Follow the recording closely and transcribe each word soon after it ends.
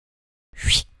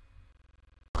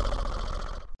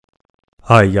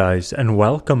Hi guys, and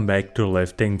welcome back to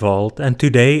Lifting Vault, and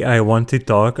today I want to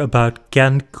talk about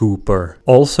Ken Cooper,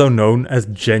 also known as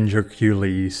Ginger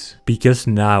Culees, because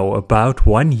now about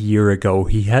 1 year ago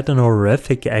he had an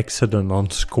horrific accident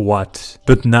on squats,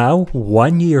 but now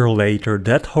 1 year later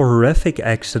that horrific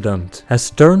accident has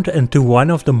turned into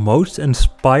one of the most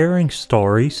inspiring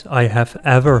stories I have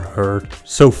ever heard.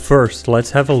 So first let's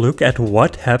have a look at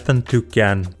what happened to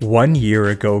Ken. 1 year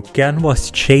ago Ken was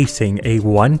chasing a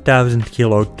 1000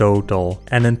 kilo total,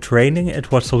 and in training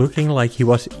it was looking like he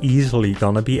was easily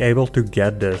gonna be able to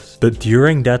get this. But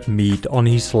during that meet on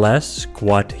his last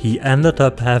squat he ended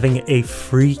up having a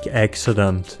freak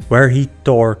accident where he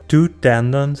tore 2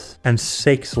 tendons and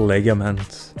 6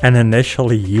 ligaments. And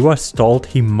initially he was told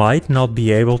he might not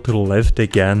be able to lift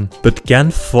again, but Ken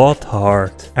fought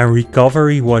hard and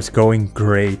recovery was going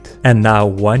great. And now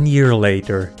 1 year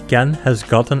later Ken has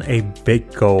gotten a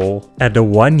big goal. At the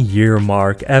 1 year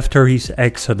mark after his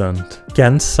accident,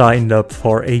 Ken signed up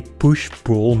for a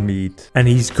push-pull meet, and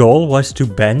his goal was to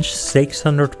bench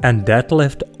 600 and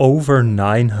deadlift over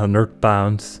 900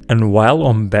 pounds. And while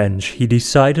on bench he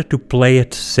decided to play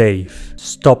it safe,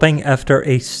 stopping after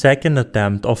a second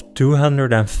attempt of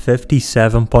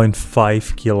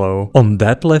 257.5 kilo. On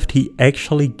deadlift he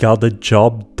actually got the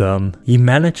job done. He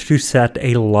managed to set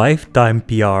a lifetime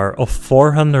PR of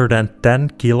 410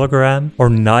 kilogram or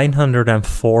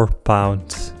 904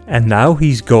 pounds. And now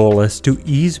his goal is to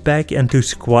ease back into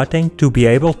squatting to be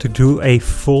able to do a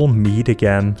full meet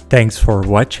again. Thanks for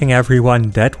watching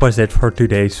everyone, that was it for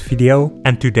today's video.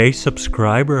 And today's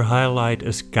subscriber highlight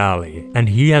is Kali, and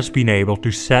he has been able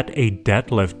to set a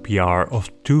deadlift PR of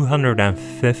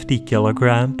 250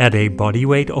 kg at a body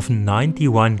weight of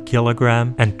 91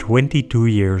 kg and 22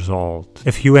 years old.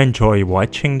 If you enjoy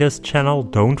watching this channel,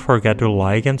 don't forget to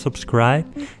like and subscribe,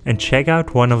 and check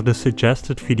out one of the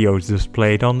suggested videos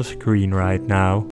displayed on the screen right now.